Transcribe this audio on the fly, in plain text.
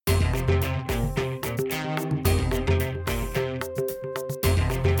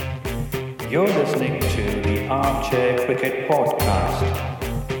You're listening to the Armchair Cricket Podcast.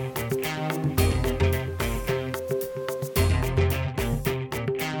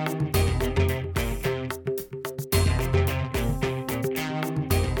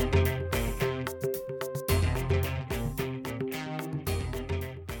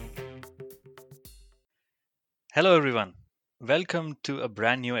 Hello, everyone. Welcome to a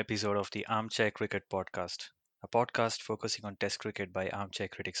brand new episode of the Armchair Cricket Podcast, a podcast focusing on Test cricket by armchair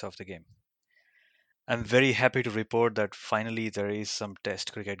critics of the game. I'm very happy to report that finally there is some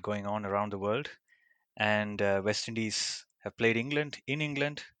Test cricket going on around the world, and West Indies have played England in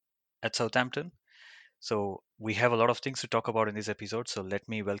England at Southampton. So we have a lot of things to talk about in this episode. So let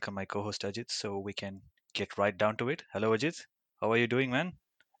me welcome my co-host Ajit, so we can get right down to it. Hello, Ajit. How are you doing, man?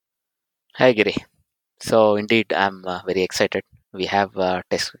 Hi, Giri. So, indeed, I'm very excited. We have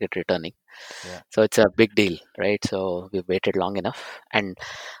Test cricket returning. Yeah. So, it's a big deal, right? So, we've waited long enough. And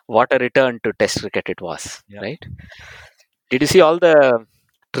what a return to Test cricket it was, Yeah. right? Did you see all the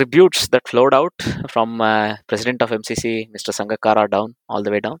tributes that flowed out from President of MCC, Mr. Sangakkara, down, all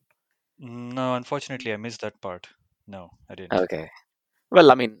the way down? No, unfortunately, I missed that part. No, I didn't. Okay. Well,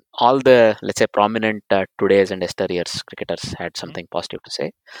 I mean, all the, let's say, prominent today's and yesteryear's cricketers had Mhm. something positive to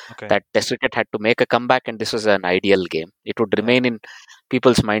say. Okay. That Test cricket had to make a comeback, and this was an ideal game. It would Yeah. remain in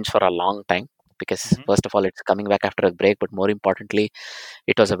people's minds for a long time because, Mhm. first of all, it's coming back after a break, but more importantly,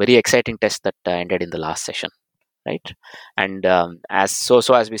 it was a very exciting test that ended in the last session, right? And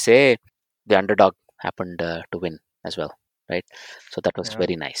as we say, the underdog happened to win as well, right? So that was Yeah.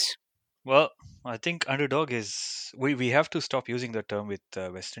 very nice. Well, I think underdog is we have to stop using the term with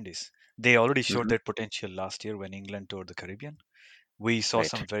West Indies. They already showed Hmm. their potential last year when England toured the Caribbean. We saw Right.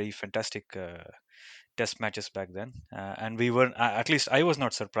 some very fantastic test matches back then, and we were at least I was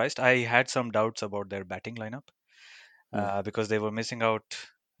not surprised. I had some doubts about their batting lineup Mm. because they were missing out.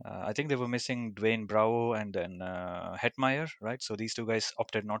 I think they were missing Dwayne Bravo and then Hetmeyer, right? So these two guys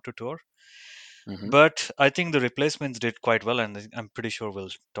opted not to tour. Hmm. But I think the replacements did quite well, and I'm pretty sure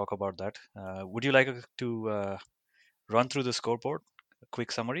we'll talk about that. Would you like to run through the scoreboard? A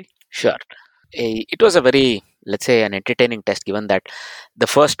quick summary? Sure. It was a very, let's say, an entertaining test, given that the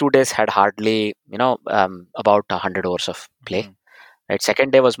first 2 days had hardly, about 100 overs of play. Hmm. Right,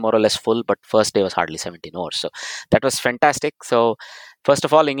 second day was more or less full, but first day was hardly 17 overs. So that was fantastic. So first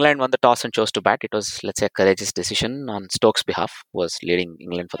of all, England won the toss and chose to bat. It was, let's say, a courageous decision on Stokes' behalf. Was leading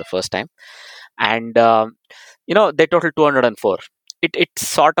England for the first time, and they totaled 204. It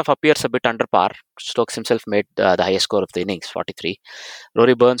sort of appears a bit under par. Stokes himself made the highest score of the innings, 43.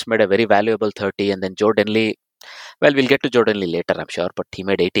 Rory Burns made a very valuable 30, and then Joe Denley. Well, we'll get to Joe Denley later, I'm sure, but he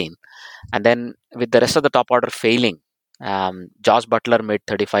made 18. And then with the rest of the top order failing, Josh Butler made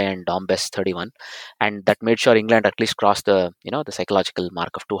 35 and Dom Bess 31, and that made sure England at least crossed the psychological mark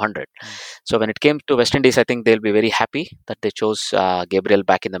of 200. Mm. So when it came to West Indies, I think they'll be very happy that they chose Gabriel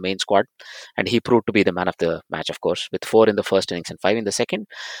back in the main squad, and he proved to be the man of the match, of course, with 4 in the first innings and 5 in the second.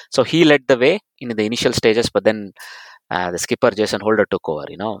 So he led the way in the initial stages, but then the skipper Jason Holder took over.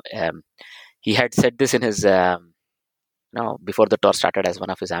 He had said this in his before the tour started as one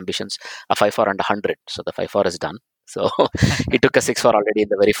of his ambitions, a 5 for and 100. So the 5 for is done. So he took a 6 for already in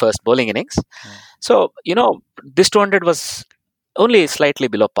the very first bowling innings. Yeah. So this 200 was only slightly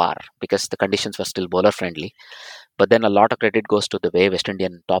below par because the conditions were still bowler friendly. But then a lot of credit goes to the way West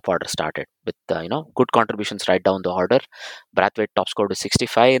Indian top order started with good contributions right down the order. Brathwaite top scored with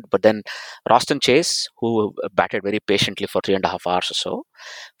 65, but then Roston Chase, who batted very patiently for 3.5 hours or so,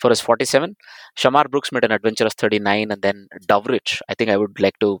 for his 47. Shamar Brooks made an adventurous 39, and then Doveridge. I think I would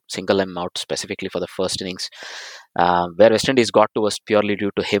like to single him out specifically for the first innings. Where West Indies got to was purely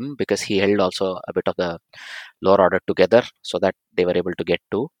due to him because he held also a bit of the lower order together so that they were able to get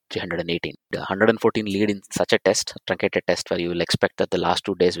to 318. The 114 lead in such a test, truncated test, where you will expect that the last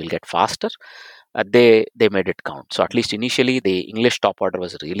 2 days will get faster. They made it count. So at least initially, the English top order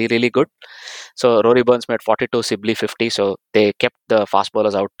was really, really good. So Rory Burns made 42, Sibley 50. So they kept the fast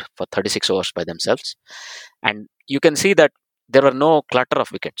bowlers out for 36 overs by themselves. And you can see that there were no clutter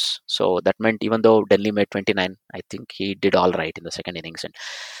of wickets. So that meant even though Denley made 29, I think he did all right in the second innings. And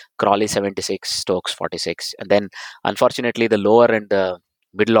Crawley 76, Stokes 46. And then unfortunately, the lower and the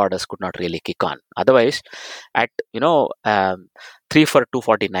middle orders could not really kick on. Otherwise, at 3 for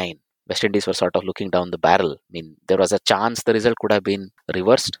 249, West Indies were sort of looking down the barrel. I mean, there was a chance the result could have been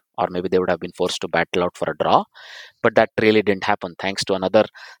reversed, or maybe they would have been forced to battle out for a draw. But that really didn't happen thanks to another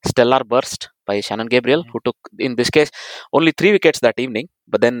stellar burst by Shannon Gabriel, Mhm. who took, in this case, only 3 wickets that evening.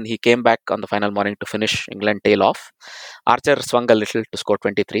 But then he came back on the final morning to finish England tail off. Archer swung a little to score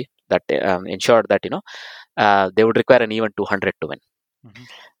 23. That ensured that they would require an even 200 to win. Mhm.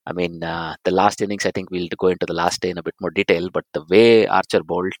 I mean, the last innings, I think we'll go into the last day in a bit more detail, but the way Archer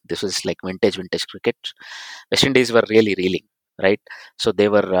bowled, this was like vintage cricket. West Indies were really reeling, right? So they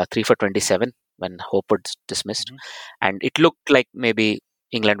were 3 for 27 when Hope was dismissed, Mhm. and it looked like maybe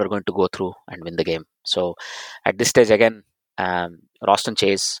England were going to go through and win the game. So at this stage, again, Roston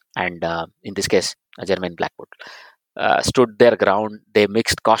Chase and in this case, Jermaine Blackwood stood their ground. They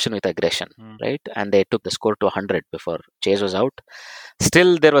mixed caution with aggression, Mm. right? And they took the score to 100 before Chase was out.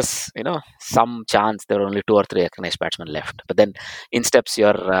 Still, there was, some chance. There were only two or three recognized batsmen left. But then in steps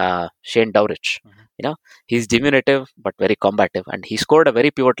your Shane Dowrich. Mhm. He's diminutive but very combative, and he scored a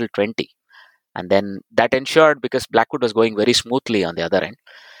very pivotal 20. And then that ensured, because Blackwood was going very smoothly on the other end,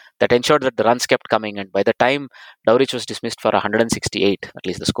 that ensured that the runs kept coming. And by the time Dowrich was dismissed for 168, at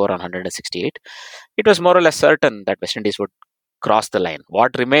least the score on 168, it was more or less certain that West Indies would cross the line.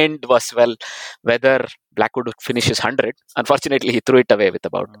 What remained was, well, whether Blackwood would finish his 100. Unfortunately, he threw it away with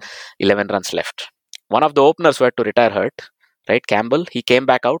about Mm. 11 runs left. One of the openers were to retire hurt, right? Campbell, he came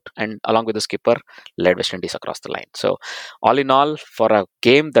back out and along with the skipper led West Indies across the line. So, all in all, for a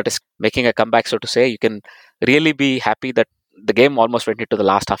game that is making a comeback, so to say, you can really be happy that the game almost went into the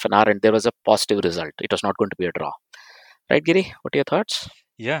last half an hour and there was a positive result. It was not going to be a draw. Right, Giri? What are your thoughts?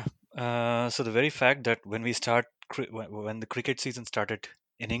 Yeah. So the very fact that when we start when the cricket season started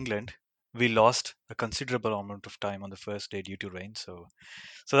in England, we lost a considerable amount of time on the first day due to rain. So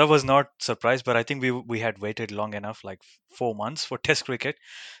that was not surprise, but I think we had waited long enough, like 4 months for Test cricket,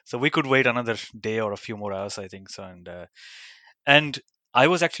 so we could wait another day or a few more hours, I think so. And I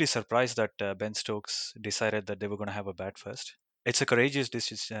was actually surprised that Ben Stokes decided that they were going to have a bat first. It's a courageous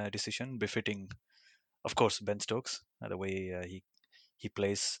decision, befitting, of course, Ben Stokes, the way he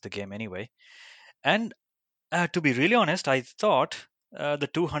plays the game anyway. And to be really honest, I thought the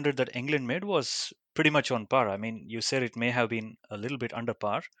 200 that England made was pretty much on par. I mean, you said it may have been a little bit under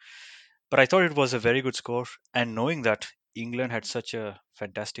par, but I thought it was a very good score. And knowing that England had such a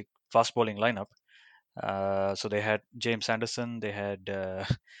fantastic fast bowling lineup, so they had James Anderson, they had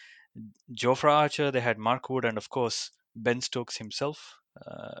Jofra Archer, they had Mark Wood, and of course Ben Stokes himself,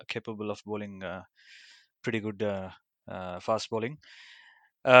 capable of bowling pretty good fast bowling.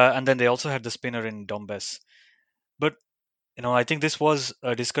 And then they also had the spinner in Dombes. But I think this was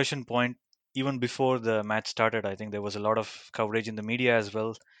a discussion point even before the match started. I think there was a lot of coverage in the media as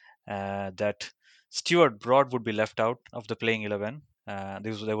well, that Stuart Broad would be left out of the playing 11.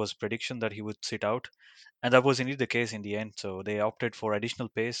 There was prediction that he would sit out, and that was indeed the case in the end. So they opted for additional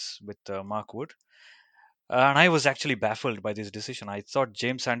pace with Mark Wood. And I was actually baffled by this decision. I thought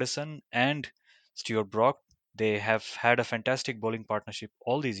James Anderson and Stuart Brock, they have had a fantastic bowling partnership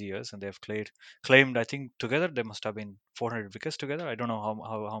all these years, and they've claimed, I think together they must have been 400 wickets together. I don't know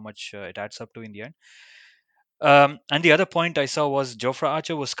how much it adds up to in the end. And the other point I saw was Jofra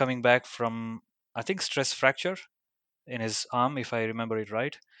Archer was coming back from, I think, stress fracture in his arm, if I remember it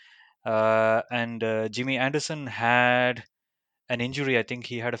right. And Jimmy Anderson had an injury. I think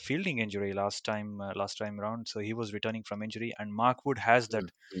he had a fielding injury last time around, so he was returning from injury. And Mark Wood Mm.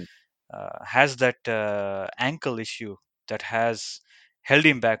 has that ankle issue that has held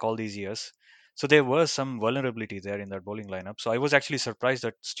him back all these years. So there was some vulnerability there in that bowling lineup. So I was actually surprised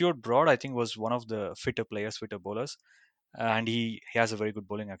that Stuart Broad, I think, was one of the fitter bowlers, and he has a very good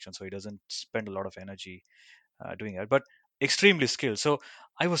bowling action, so he doesn't spend a lot of energy doing that. But extremely skilled. So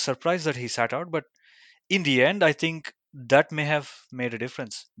I was surprised that he sat out, but in the end, I think that may have made a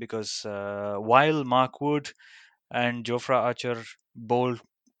difference because while Mark Wood and Jofra Archer bowled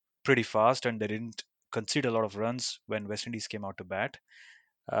pretty fast and they didn't concede a lot of runs when West Indies came out to bat.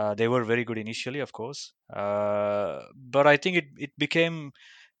 They were very good initially, of course, but I think it became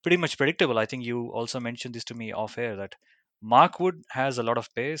pretty much predictable. I think you also mentioned this to me off air that Mark Wood has a lot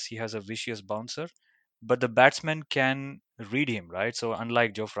of pace. He has a vicious bouncer, but the batsman can read him, right? So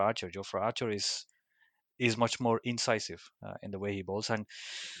unlike Jofra Archer is much more incisive in the way he bowls. And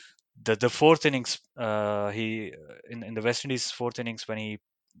the fourth innings, he in the West Indies fourth innings when he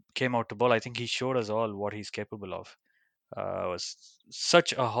came out to bowl, I think he showed us all what he's capable of. Was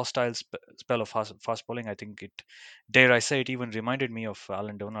such a hostile spell of fast bowling. I think it, dare I say, it even reminded me of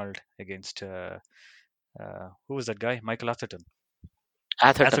Alan Donald against who was that guy? Michael Atherton.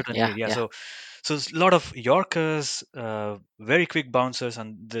 Atherton, Atherton, yeah, indeed. Yeah. yeah. So a lot of Yorkers, very quick bouncers,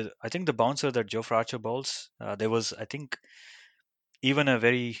 and I think the bouncer that Joe Archer bowls, there was, I think, even a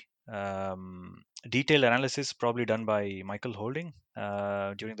very detailed analysis probably done by Michael Holding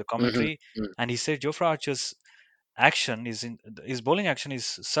during the Hmm. commentary, and he said Jofra Archer's action is in his bowling action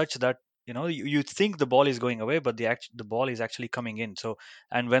is such that you think the ball is going away, but the ball is actually coming in. So,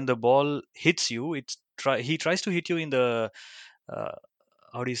 and when the ball hits you, he tries to hit you in the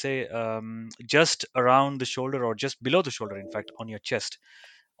how do you say, just around the shoulder or just below the shoulder, in fact, on your chest,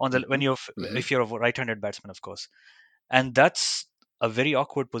 on the when Mhm. you're Mhm. if you're a right-handed batsman, of course. And that's a very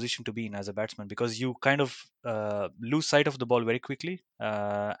awkward position to be in as a batsman, because you kind of lose sight of the ball very quickly,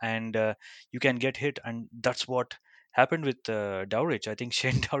 and you can get hit, and that's what happened with Dowrich. I think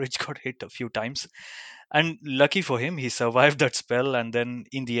Shane Dowrich got hit a few times, and lucky for him, he survived that spell. And then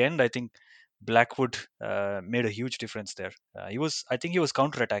in the end, I think Blackwood made a huge difference there. I think he was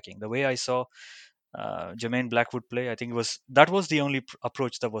counter-attacking. The way I saw Jermaine Blackwood play, I think that was the only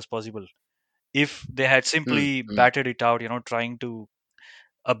approach that was possible. If they had Mm, simply mm. batted it out, trying to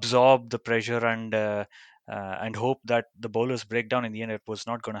absorb the pressure and hope that the bowlers break down in the end, it was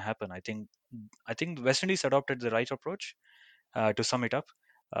not going to happen. I think West Indies adopted the right approach. To sum it up,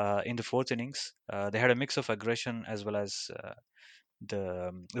 in the fourth innings, they had a mix of aggression as well as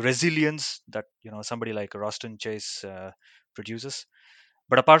the resilience that somebody like Roston Chase produces.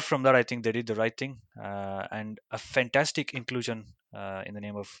 But apart from that, I think they did the right thing, and a fantastic inclusion in the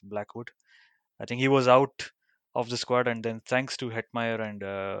name of Blackwood. I think he was out of the squad, and then thanks to Hetmeyer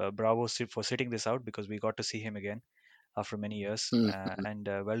and Bravo for sitting this out, because we got to see him again after many years. Mm,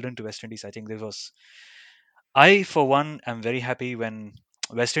 And well done to West Indies. I think this was. I, for one, am very happy when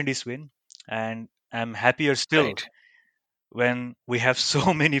West Indies win, and I'm happier still right. when we have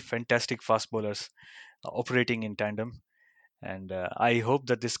so many fantastic fast bowlers operating in tandem. And I hope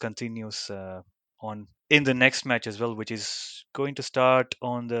that this continues on in the next match as well, which is going to start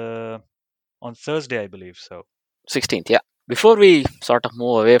on Thursday, I believe. So 16th, yeah. Before we sort of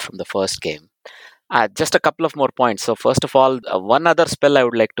move away from the first game, just a couple of more points. So, first of all, one other spell I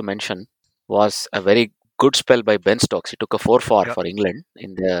would like to mention was a very good spell by Ben Stokes. He took a 4 yeah. for England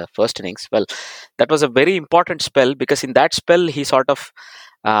in the first innings. Well, that was a very important spell because in that spell, he sort of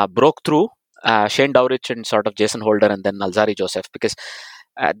broke through Shane Dowrich and sort of Jason Holder and then Alzari Joseph, because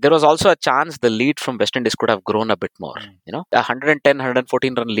there was also a chance the lead from West Indies could have grown a bit more. Mm. A 110,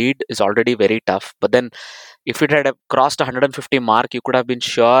 114 run lead is already very tough. But then if it had crossed 150 mark, you could have been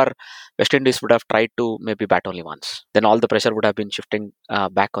sure West Indies would have tried to maybe bat only once. Then all the pressure would have been shifting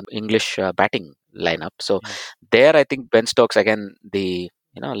back on English batting lineup. So Mm. there, I think Ben Stokes, again,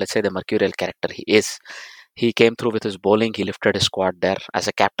 let's say the mercurial character he is, he came through with his bowling. He lifted his squad there. As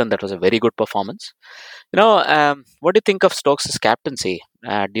a captain, that was a very good performance. What do you think of Stokes' captaincy?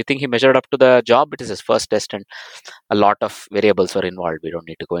 Do you think he measured up to the job? It is his first test, and a lot of variables were involved. We don't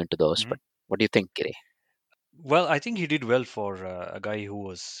need to go into those. Mhm. But what do you think, Giri? Well, I think he did well for a guy who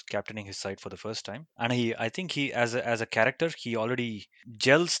was captaining his side for the first time, and I think he, as a character, he already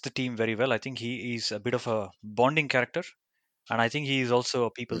gels the team very well. I think he is a bit of a bonding character, and I think he is also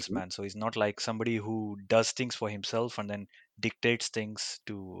a people's Hmm. man. So he's not like somebody who does things for himself and then dictates things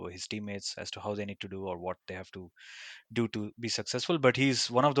to his teammates as to how they need to do or what they have to do to be successful. But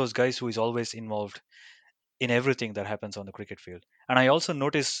he's one of those guys who is always involved in everything that happens on the cricket field. And I also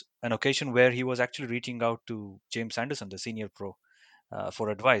noticed an occasion where he was actually reaching out to James Anderson, the senior pro, for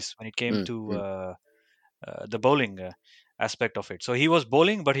advice when it came to Mm-hmm. the bowling aspect of it. So he was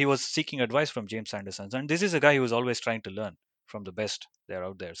bowling, but he was seeking advice from James Anderson. And this is a guy who is always trying to learn from the best there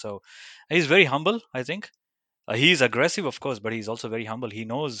out there. So he's very humble, I think. He's aggressive, of course, but he's also very humble. He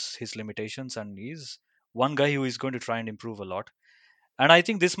knows his limitations, and he's one guy who is going to try and improve a lot. And I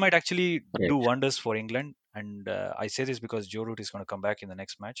think this might actually Right. do wonders for England. And I say this because Joe Root is going to come back in the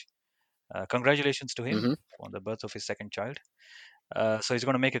next match. Congratulations to him Mm-hmm. on the birth of his second child. So he's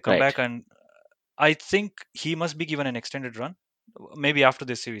going to make a Right. comeback, and I think he must be given an extended run. Maybe after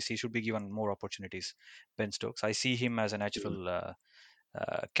this series, he should be given more opportunities. Ben Stokes, I see him as a Mm. natural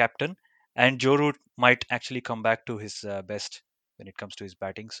captain, and Joe Root might actually come back to his best when it comes to his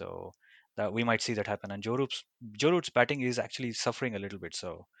batting. So that we might see that happen. And Joe Root's batting is actually suffering a little bit.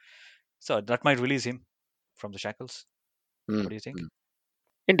 So that might release him from the shackles. Mm. What do you think? Mm.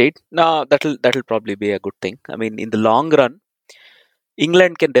 Indeed. No, that'll probably be a good thing. I mean, in the long run,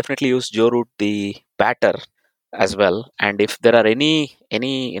 England can definitely use Joe Root, the batter, as well. And if there are any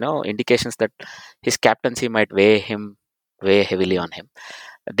indications that his captaincy might weigh heavily Mm, on him,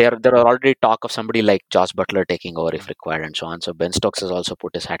 there are already talk of somebody like Josh Butler taking over if mm, required and so on. So Ben Stokes has also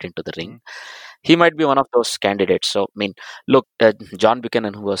put his hat into the ring. mm, He might be one of those candidates. So I mean, look, John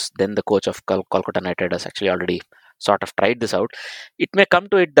Buchanan, who was then the coach of Kolkata Knight Riders, actually already sort of tried this out. It may come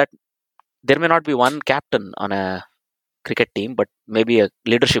to it that there may not be one captain on a cricket team, but maybe a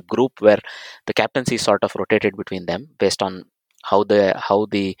leadership group where the captaincy is sort of rotated between them based on how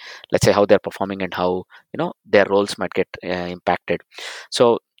the let's say how they're performing and how their roles might get impacted.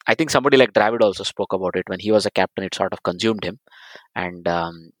 So I think somebody like Dravid also spoke about it when he was a captain. It sort of consumed him, and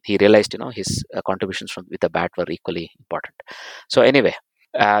he realized his contributions from with the bat were equally important. So anyway,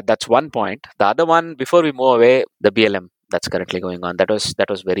 That's one point. The other one, before we move away, the BLM that's currently going on. That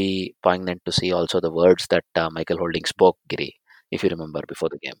was very poignant to see. Also, the words that Michael Holding spoke, Giri, if you remember before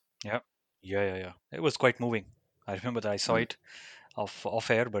the game. Yeah, yeah. It was quite moving. I remember that I saw Mm, it off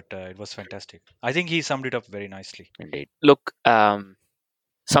air, but it was fantastic. I think he summed it up very nicely. indeed. Look,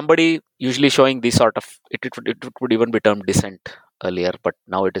 somebody usually showing this sort of it would even be termed dissent earlier, but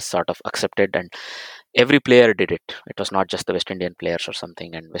now it is sort of accepted, and every player did it. It was not just the West Indian players or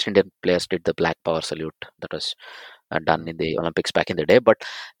something, and West Indian players did the Black Power salute that was done Mm. in the Olympics back in the day. But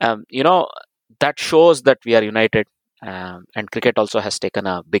um, you know that shows that we are united. And cricket also has taken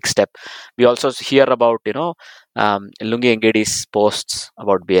a big step. We also hear about Lungi Engedi's posts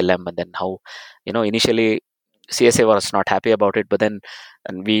about BLM, and then how initially CSA was not happy about it, but then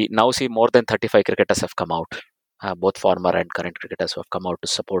and we now see more than 35 cricketers have come out, both former and current cricketers who have come out to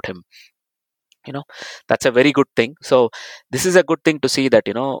support him. you know that's a very good thing. So this is a good thing to see that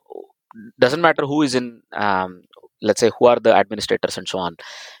doesn't matter who is in, let's say, who are the administrators and so on.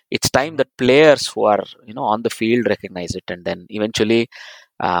 It's time Mhm. that players who are on the field recognize it, and then eventually,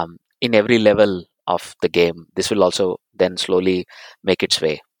 in every level of the game, this will also then slowly make its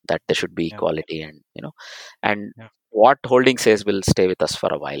way, that there should be Yeah, equality. And yeah, what Holding says will stay with us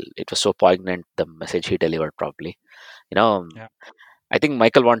for a while. It was so poignant, the message he delivered, probably. you know yeah. I think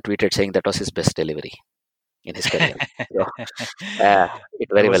Michael Vaughan tweeted saying that was his best delivery in his career. So uh, it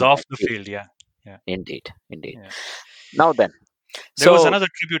That very was well off might the be. field. Yeah, yeah, Indeed. yeah. Now then, There was so another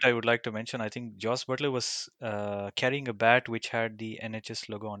tribute I would like to mention. I think Joss Butler was carrying a bat which had the NHS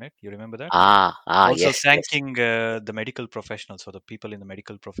logo on it. You remember that? Also yes, thanking the medical professionals or the people in the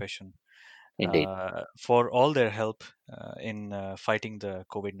medical profession indeed, for all their help in fighting the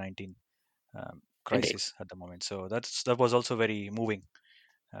COVID-19 indeed, crisis at the moment. So that was also very moving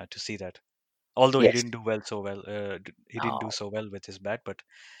to see that. Although he yes. didn't do well so well, he didn't do Oh, so well with his bat, but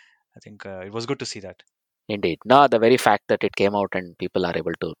I think it was good to see that. indeed. No, the very fact that it came out and people are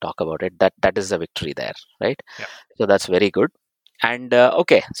able to talk about it, that is a victory there, right? Yeah. So that's very good. And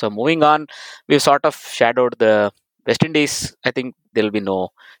okay, so moving on, we've sort of shadowed the West Indies. I think there will be no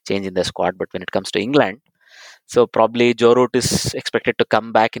change in the squad, but when it comes to England, so probably Joe Root is expected to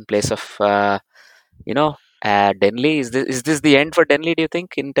come back in place of Denley. Is this the end for Denley? Do you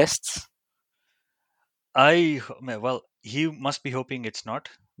think in tests? Well, he must be hoping it's not,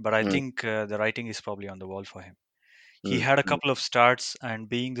 but I Mm, think the writing is probably on the wall for him. He mm, had a mm, couple of starts, and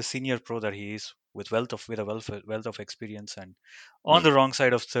being the senior pro that he is, with a wealth of experience, and on mm. the wrong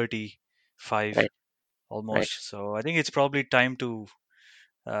side of 35 Right, right. almost. So I think it's probably time to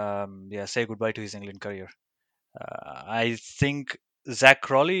yeah, say goodbye to his England career. I think Zach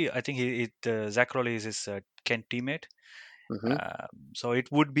Crawley. I think Zach Crawley is his Kent teammate. Mm-hmm. So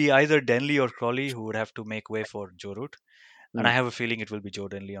it would be either Denley or Crawley who would have to make way for Joe Root, and I Mm, have a feeling it will be Joe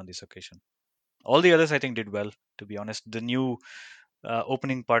Denley on this occasion. All the others, I think, did well. To be honest, the new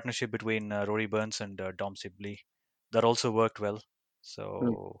opening partnership between Rory Burns and Dom Sibley, that also worked well.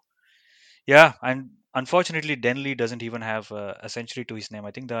 mm, So yeah, and unfortunately, Denley doesn't even have a century to his name.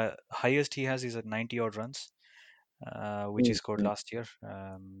 I think the highest he has is at 90 odd runs, which he mm, scored mm. last year.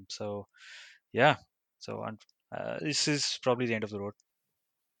 So yeah, so this is probably the end of the road.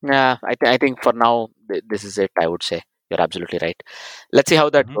 Yeah, I think for now this is it. I would say you're absolutely right. Let's see how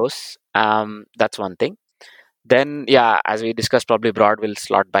that Hmm. goes. That's one thing. Then, yeah, as we discussed, probably Broad will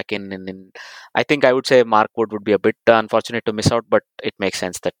slot back in. I think I would say Mark Wood would be a bit unfortunate to miss out, but it makes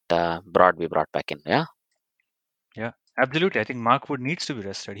sense that Broad be brought back in. Yeah, Yeah, absolutely. I think Mark Wood needs to be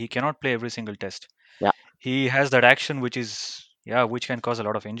rested. He cannot play every single test. yeah. He has that action which is, yeah, which can cause a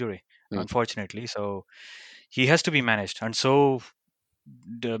lot of injury, Mm, unfortunately. So he has to be managed. And so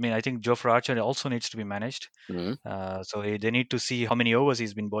I mean, I think Geoffrey Archer also needs to be managed. mm, So they need to see how many overs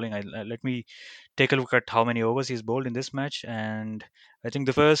he's been bowling. Let me take a look at how many overs he's bowled in this match. And I think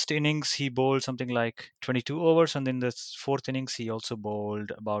the first innings he bowled something like 22 overs, and then the fourth innings he also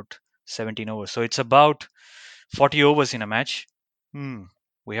bowled about 17 overs. So it's about 40 overs in a match. Hmm.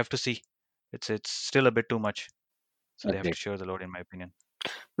 We have to see. It's still a bit too much. So they have agreed. to share the load, in my opinion.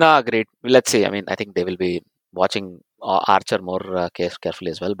 No, agreed. Let's see. I mean, I think they will be watching Archer more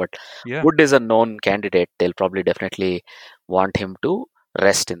carefully as well. But Yeah. Wood is a known candidate. They'll probably definitely want him to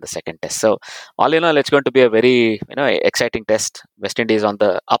rest in the second test. So all in all, it's going to be a very exciting test. West Indies on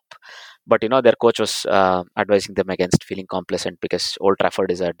the up, but their coach was advising them against feeling complacent because Old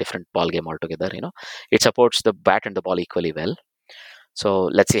Trafford is a different ball game altogether. It supports the bat and the ball equally well. So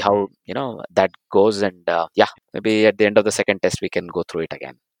let's see Mm. how that goes, and yeah, maybe at the end of the second test we can go through it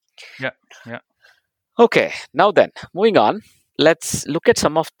again. Yeah. Yeah. Okay, now then, moving on. Let's look at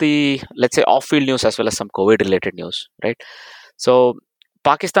some of the, let's say, off-field news as well as some COVID-related news, right? So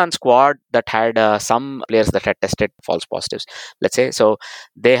Pakistan squad that had some players that had tested false positives, let's say. So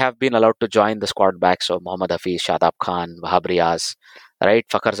they have been allowed to join the squad back. So Mohammad Hafiz, Shadab Khan, Wahab Riaz, right,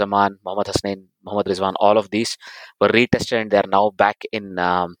 Fakhar Zaman, Mohammad Hasnain, Mohammad Rizwan, all of these were retested and they are now back in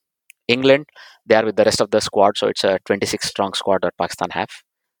England. They are with the rest of the squad. So it's a 26 strong squad that Pakistan have,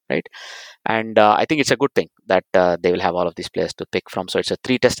 right? And I think it's a good thing that they will have all of these players to pick from. So it's a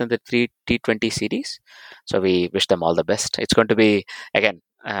 3 test and the 3 T20 series. So we wish them all the best. It's going to be, again,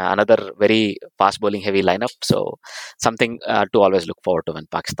 another very fast bowling heavy lineup. So something to always look forward to when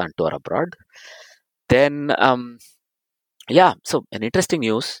Pakistan tour abroad. Then, yeah, so an interesting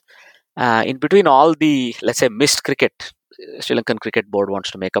news. In between all the, let's say, missed cricket, Sri Lankan Cricket Board wants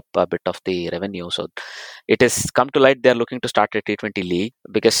to make up a bit of the revenue. So it has come to light they're looking to start a T20 league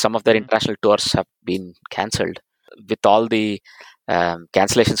because some of their international tours have been cancelled. With all the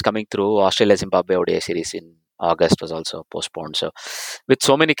cancellations coming through, Australia Zimbabwe ODI series in August was also postponed. So with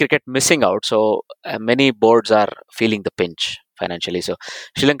so many cricket missing out, so many boards are feeling the pinch financially. So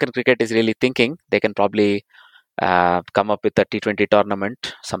Sri Lankan cricket is really thinking they can probably come up with a T20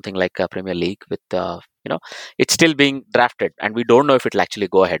 tournament, something like a Premier League with, it's still being drafted and we don't know if it'll actually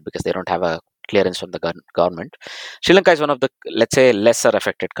go ahead because they don't have a clearance from the government. Sri Lanka is one of the, let's say, lesser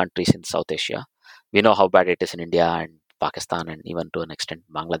affected countries in South Asia. We know how bad it is in India and Pakistan and even to an extent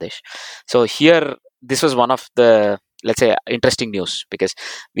Bangladesh. So here, this was one of the, let's say, interesting news because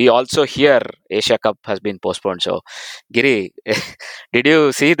we also hear Asia Cup has been postponed. So Giri, did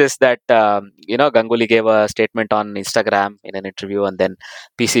you see this that Ganguly gave a statement on Instagram in an interview and then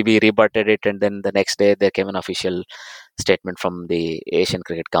PCB rebutted it and then the next day there came an official statement from the Asian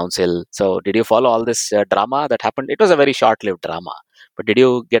Cricket Council. So did you follow all this drama that happened? It was a very short-lived drama, but did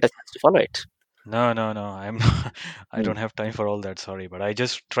you get a chance to follow it? No, no, no. I'm not, I Hmm. don't have time for all that. Sorry, but I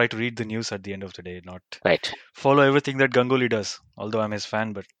just try to read the news at the end of the day, not Right. follow everything that Ganguly does. Although I'm his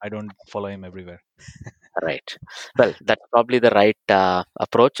fan, but I don't follow him everywhere. Right. Well, that's probably the right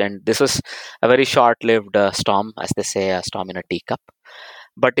approach. And this was a very short lived storm, as they say, a storm in a teacup.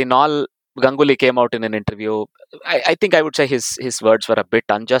 But in all, Ganguly came out in an interview. I think I would say his words were a bit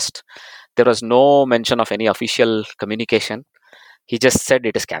unjust. There was no mention of any official communication. He just said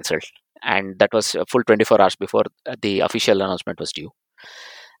it is cancelled. And that was a full 24 hours before the official announcement was due.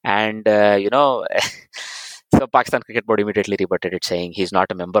 And, so Pakistan Cricket Board immediately rebutted it, saying he's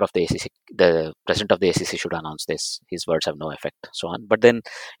not a member of the ACC. The president of the ACC should announce this. His words have no effect, so on. But then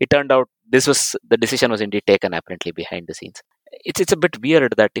it turned out the decision was indeed taken apparently behind the scenes. It's a bit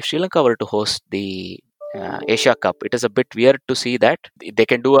weird that if Sri Lanka were to host the Asia Cup, it is a bit weird to see that they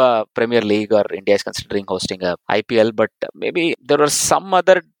can do a Premier League or India is considering hosting a IPL, but maybe there were some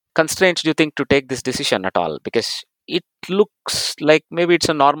other constraints, do you think, to take this decision at all? Because it looks like maybe it's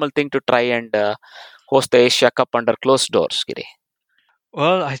a normal thing to try and host the Asia Cup under closed doors, Giri.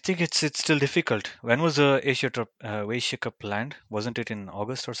 Well, I think it's still difficult. When was the Asia Cup planned? Wasn't it in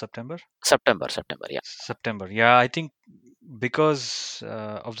August or September? September, yeah. September. Yeah, I think because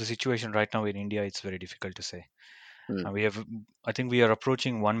of the situation right now in India, it's very difficult to say. Mm, I think we are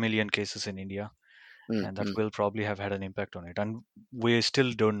approaching 1 million cases in India, mm, and that mm, will probably have had an impact on it. And we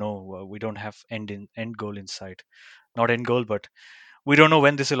still don't know. We don't have end goal in sight. Not end goal, but we don't know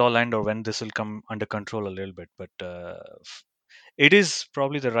when this will all end or when this will come under control a little bit. But it is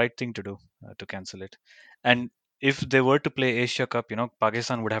probably the right thing to do to cancel it. And if they were to play Asia Cup,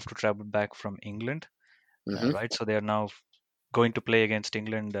 Pakistan would have to travel back from England, mhm. right? So they are now going to play against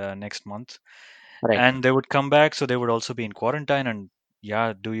England next month, Right. and they would come back. So they would also be in quarantine. And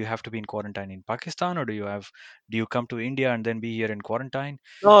yeah, do you have to be in quarantine in Pakistan, or do you come to India and then be here in quarantine?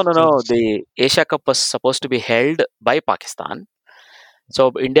 No, no, So no. this, The Asia Cup was supposed to be held by Pakistan.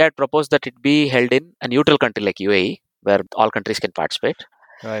 So India had proposed that it be held in a neutral country like UAE, where all countries can participate.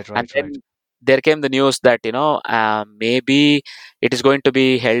 right, And right, right. then there came the news that maybe it is going to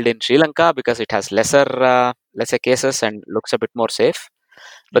be held in Sri Lanka because it has lesser, let's say, cases and looks a bit more safe.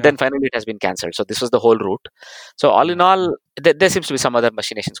 But Yeah, then finally it has been cancelled. So this was the whole route. So all in yeah. all, there seems to be some other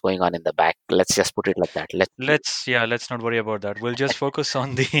machinations going on in the back. Let's just put it like that. Let's see. Let's not worry about that. We'll just focus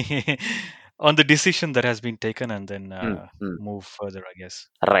on the on the decision that has been taken, and then Mm, mm. move further, I guess.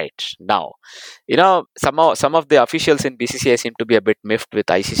 Right now, some of the officials in BCCI seem to be a bit miffed with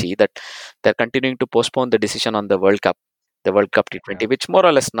ICC that they're continuing to postpone the decision on the World Cup Yeah. T20, which more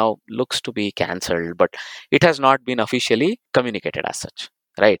or less now looks to be cancelled, but it has not been officially communicated as such.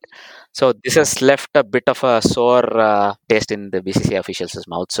 Right. So this Yeah. has left a bit of a sour taste in the BCCI officials'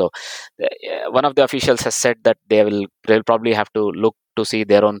 mouth. So one of the officials has said that they'll probably have to look to see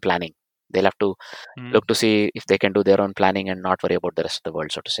their own planning. They'll have to Mm, look to see if they can do their own planning and not worry about the rest of the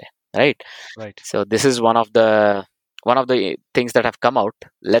world, so to say. Right. right. So this is one of the one of the things that have come out.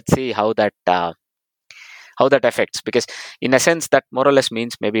 Let's see how that affects, because in a sense that more or less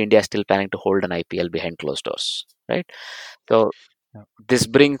means maybe India is still planning to hold an IPL behind closed doors, right? So Yeah. this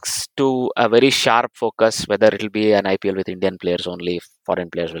brings to a very sharp focus whether it'll be an IPL with Indian players only, if foreign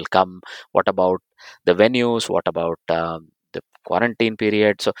players will come. What about the venues? What about the quarantine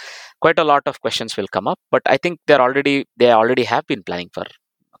period? So quite a lot of questions will come up. But I think they already have been planning for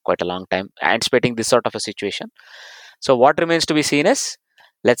quite a long time, anticipating this sort of a situation. So what remains to be seen is,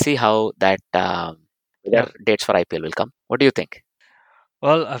 let's see how that Yeah. whether dates for IPL will come. What do you think?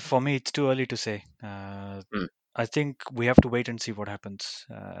 Well, for me, it's too early to say. Mm, I think we have to wait and see what happens.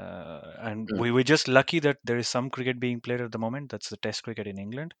 And mm, we were just lucky that there is some cricket being played at the moment. That's the Test cricket in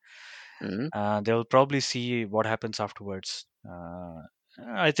England. mm, They'll probably see what happens afterwards.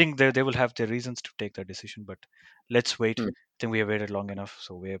 I think they will have their reasons to take that decision, but let's wait. mm. I think we have waited long enough,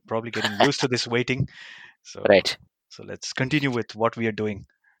 so we're probably getting used to this waiting. So Right. so let's continue with what we are doing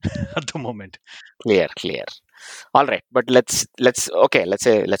at the moment. Clear, clear. All right, but let's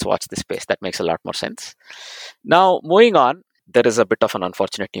watch this space. That makes a lot more sense. Now, moving on, there is a bit of an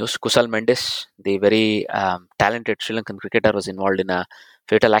unfortunate news. Kusal Mendes, the very talented Sri Lankan cricketer, was involved in a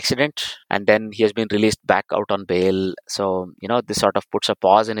fatal accident, and then he has been released back out on bail. So this sort of puts a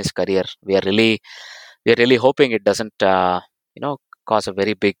pause in his career. We are really hoping it doesn't cause a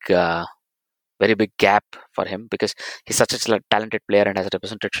very big gap for him, because he's such a talented player and has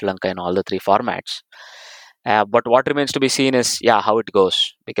represented Sri Lanka in all the three formats. But what remains to be seen is, yeah, how it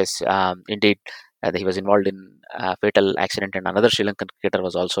goes, because indeed he was involved in a fatal accident, and another Sri Lankan cricketer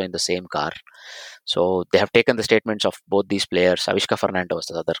was also in the same car. So they have taken the statements of both these players. Avishka Fernando was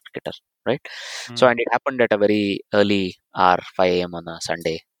the other cricketer, right? So, Mm. and it happened at a very early hour, 5 a.m. on a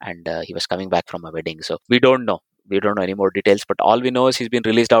Sunday, and he was coming back from a wedding. So we don't know. We don't know any more details, but all we know is he's been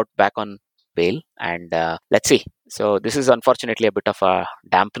released out back on bail, and let's see. So this is unfortunately a bit of a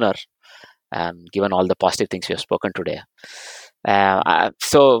dampener, given all the positive things we have spoken today.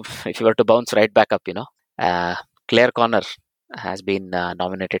 So if you were to bounce right back up, uh, Claire Connor has been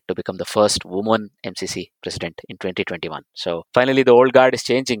nominated to become the first woman MCC president in 2021. So finally, the old guard is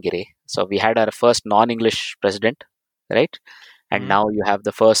changing, Giri. So we had our first non-English president, right? And Mhm. now you have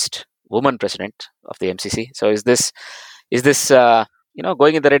the first woman president of the MCC. So is this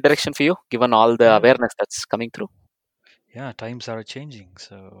going in the right direction for you, given all the Yeah, awareness that's coming through? yeah, times are changing,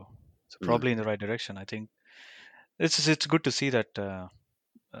 so Mm, probably in the right direction. I think it's good to see that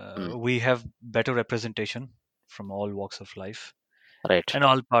mm, we have better representation from all walks of life right. and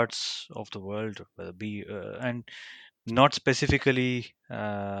all parts of the world, whether be and not specifically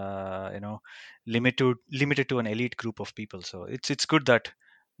limited to an elite group of people. So it's good that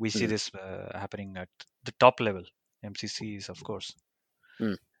we see Mm, this happening at the top level. MCC is, of course,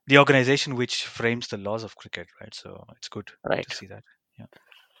 mm, the organization which frames the laws of cricket, right? So it's good to right. see that. Yeah.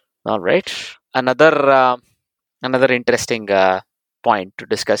 All right. Another interesting point to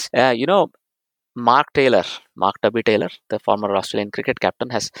discuss. Mark Taylor, Mark W. Taylor, the former Australian cricket captain,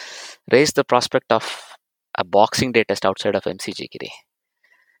 has raised the prospect of a Boxing Day test outside of MCG, Giri,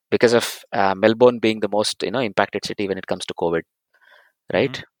 because of Melbourne being the most impacted city when it comes to COVID, Hmm.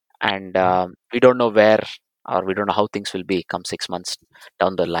 right? And Hmm. we don't know where, or we don't know how things will be come 6 months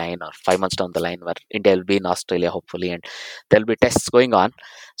down the line, or 5 months down the line, where India will be in Australia hopefully, and there'll be tests going on.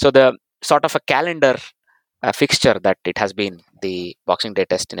 So the sort of a calendar fixture that it has been, the Boxing Day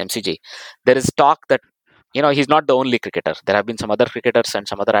test in MCG, there is talk that he's not the only cricketer. There have been some other cricketers and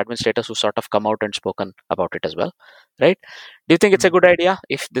some other administrators who sort of come out and spoken about it as well, right? Do you think it's a Hmm. good idea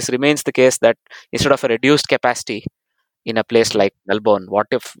if this remains the case, that instead of a reduced capacity in a place Hmm. like Melbourne, what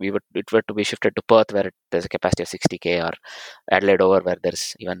if it were to be shifted to Perth, where there's a capacity of 60K, or Adelaide Oval, where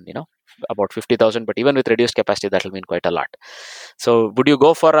there's even about 50,000, but even with reduced capacity, that will mean quite a lot. So would you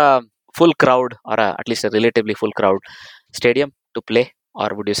go for a full crowd, or at least a relatively full crowd stadium to play, or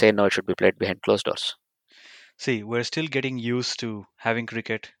would you say no, it should be played behind closed doors? See, we're still getting used to having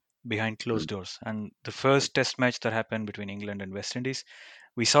cricket behind Mm, closed doors. And the first test match that happened between England and West Indies,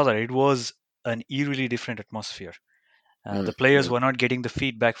 we saw that it was an eerily different atmosphere. mm, The players mm, were not getting the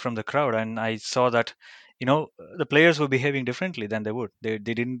feedback from the crowd, and I saw that the players were behaving differently than they would. They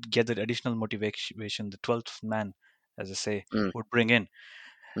didn't get that additional motivation the 12th man, as I say, mm, would bring in.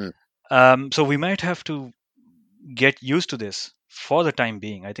 mm, So we might have to get used to this for the time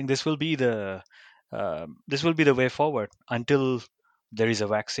being. I think this will be the way forward until there is a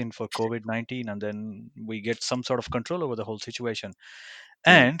vaccine for COVID-19, and then we get some sort of control over the whole situation.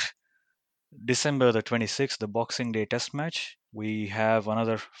 mm, And December the 26th, the Boxing Day Test match. We have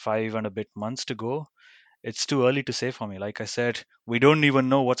another 5 and a bit months to go. It's too early to say for me. Like I said, we don't even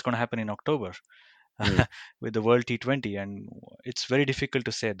know what's going to happen in October. Mm. with the World T20, and it's very difficult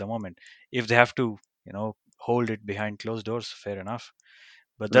to say at the moment. If they have to, hold it behind closed doors, fair enough.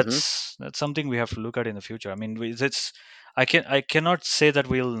 But Mm-hmm. that's something we have to look at in the future. I mean, it's I cannot say that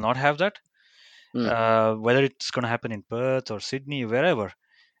we'll not have that. Mm. Whether it's going to happen in Perth or Sydney, wherever,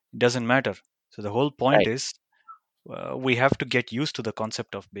 it doesn't matter. So the whole point Right. is we have to get used to the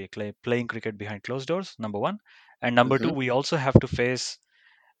concept of playing cricket behind closed doors. Number one, and number two, Mm-hmm. we also have to face.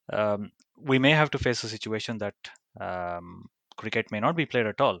 We may have to face a situation that um, cricket may not be played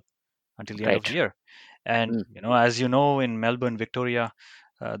at all until the end of the Right. year. And Mm. as you know, in Melbourne, Victoria,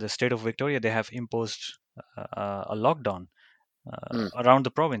 the state of Victoria, they have imposed a lockdown Mm. around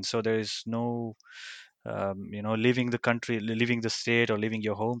the province. So there is no, leaving the country, leaving the state, or leaving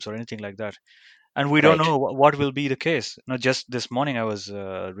your homes or anything like that. And we don't Right. know what will be the case. Just this morning, I was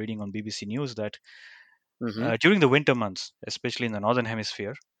reading on BBC News that Mm-hmm. during the winter months, especially in the northern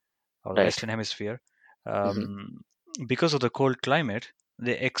hemisphere or the Right. western hemisphere, Mm-hmm. um, because of the cold climate,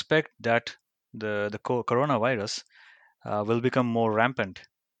 they expect that the coronavirus will become more rampant.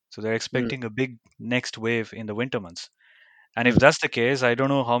 So they're Mm. expecting a big next wave in the winter months. And if Mm. that's the case, I don't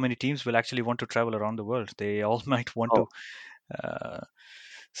know how many teams will actually want to travel around the world. They all might want Oh. to uh,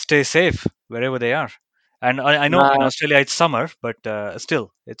 stay safe wherever they are. And I know in Uh, Australia it's summer, but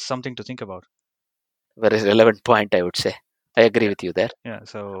still, it's something to think about. Very relevant point, I would say. I agree Yeah, with you there. yeah.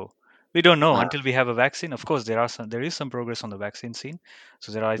 So we don't know Uh, until we have a vaccine. Of course, there is some progress on the vaccine scene.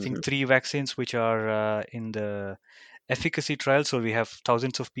 So there are, I think, mm-hmm. 3 vaccines which are in the efficacy trial. So we have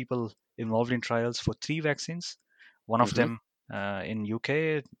thousands of people involved in trials for 3 vaccines. One of Mm-hmm. them in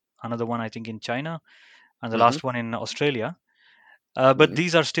UK, another one I think in China, and the Mm-hmm. last one in Australia. But Mm-hmm.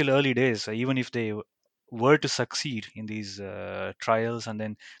 these are still early days. Even if they were to succeed in these trials, and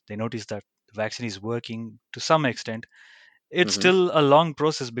then they notice that the vaccine is working to some extent, it's Mm-hmm. still a long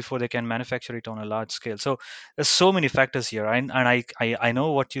process before they can manufacture it on a large scale. So there's so many factors here. I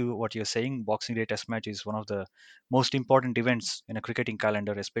know what you're saying. Boxing Day Test match is one of the most important events in a cricketing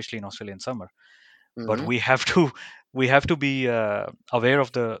calendar, especially in Australian summer. But Mm-hmm. we have to we have to be aware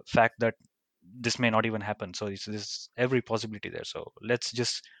of the fact that this may not even happen. So there's every possibility there. So let's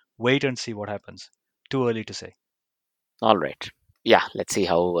just wait and see what happens. Too early to say. All right. Yeah, let's see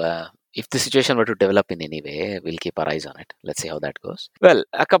how. If the situation were to develop in any way, we'll keep our eyes on it. Let's see how that goes. Well,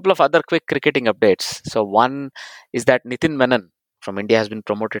 a couple of other quick cricketing updates. So, one is that Nitin Menon from India has been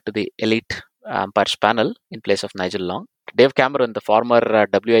promoted to the elite umpires panel in place of Nigel Long. Dave Cameron, the former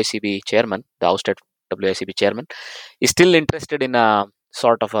WICB chairman, the ousted WICB chairman, is still interested in a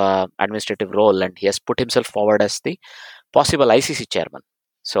sort of a administrative role, and he has put himself forward as the possible ICC chairman.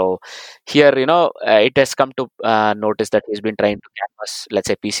 So here, it has come to notice that he's been trying to canvass, let's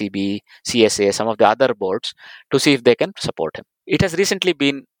say, PCB, CSA, some of the other boards to see if they can support him. It has recently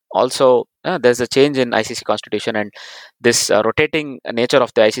been also, there's a change in ICC constitution, and this rotating nature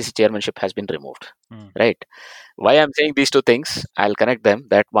of the ICC chairmanship has been removed. Mm. Right? Why I'm saying these two things, I'll connect them.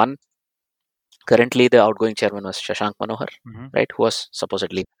 That one, currently the outgoing chairman was Shashank Manohar, Hmm. right, who was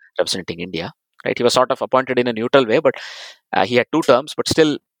supposedly representing India. Right? He was sort of appointed in a neutral way, but he had 2 terms, but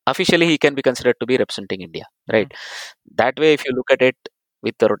still officially he can be considered to be representing India. Hmm. Right? That way, if you look at it,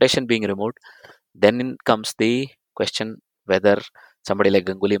 with the rotation being removed, then comes the question whether somebody like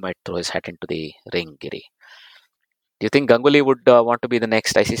Ganguly might throw his hat into the ring, Giri. Do you think Ganguly would want to be the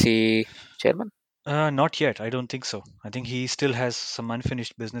next ICC chairman? Not yet. I don't think so. I think he still has some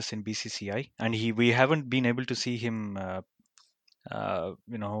unfinished business in BCCI, and we haven't been able to see him, uh,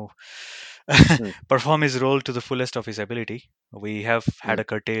 you know, Mm, perform his role to the fullest of his ability. We have had mm, a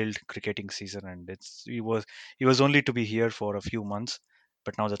curtailed cricketing season, and he was only to be here for a few months,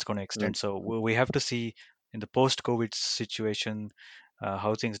 but now that's going to mm. extend. So we have to see in the post-COVID situation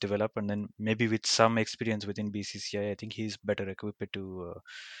how things develop, and then maybe with some experience within BCCI, I think he's better equipped to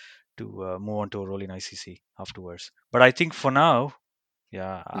move on to a role in ICC afterwards. But I think for now,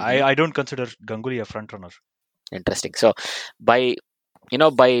 yeah, I, Mhm. I don't consider Ganguly a front runner. Interesting. So, by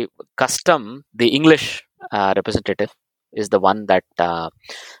by custom, the English representative is the one that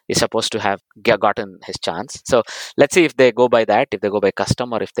is supposed to have gotten his chance. So let's see if they go by that, if they go by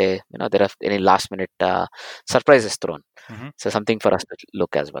custom, or if they, there are any last minute surprises thrown. Hmm. So something for us to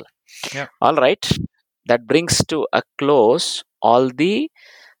look as well. Yeah. All right, that brings to a close all the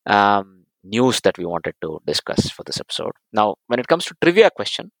news that we wanted to discuss for this episode. Now, when it comes to trivia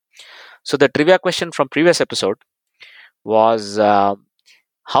question, so the trivia question from previous episode was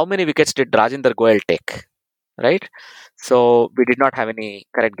how many wickets did Rajinder Goyal take? Right? So we did not have any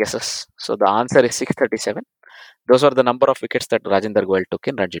correct guesses. So the answer is 637. Those are the number of wickets that Rajinder Goyal took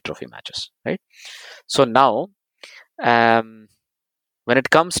in Ranji Trophy matches. Right? So now, um, when it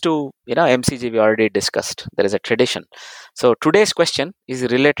comes to MCG, we already discussed there is a tradition. So today's question is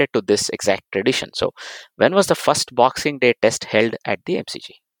related to this exact tradition. So when was the first Boxing Day test held at the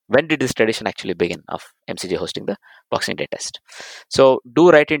MCG? When did this tradition actually begin of MCG hosting the Boxing Day test? So do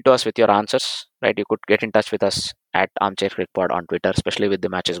write into us with your answers, right? You could get in touch with us at Armchair Cricket Pod on Twitter, especially with the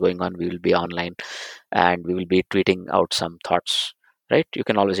matches going on. We will be online and we will be tweeting out some thoughts, right? You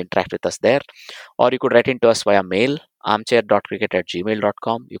can always interact with us there, or you could write into us via mail,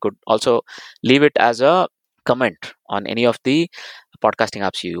 armchair.cricket@gmail.com. You could also leave it as a comment on any of the podcasting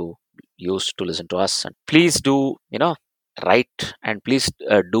apps you use to listen to us. And please do, write, and please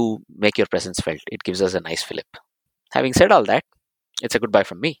do make your presence felt. It gives us a nice fillip. Having said all that, it's a goodbye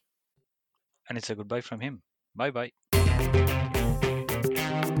from me. And it's a goodbye from him. Bye bye.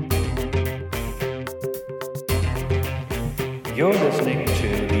 You're listening to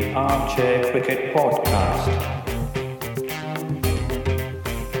the Armchair Cricket Podcast.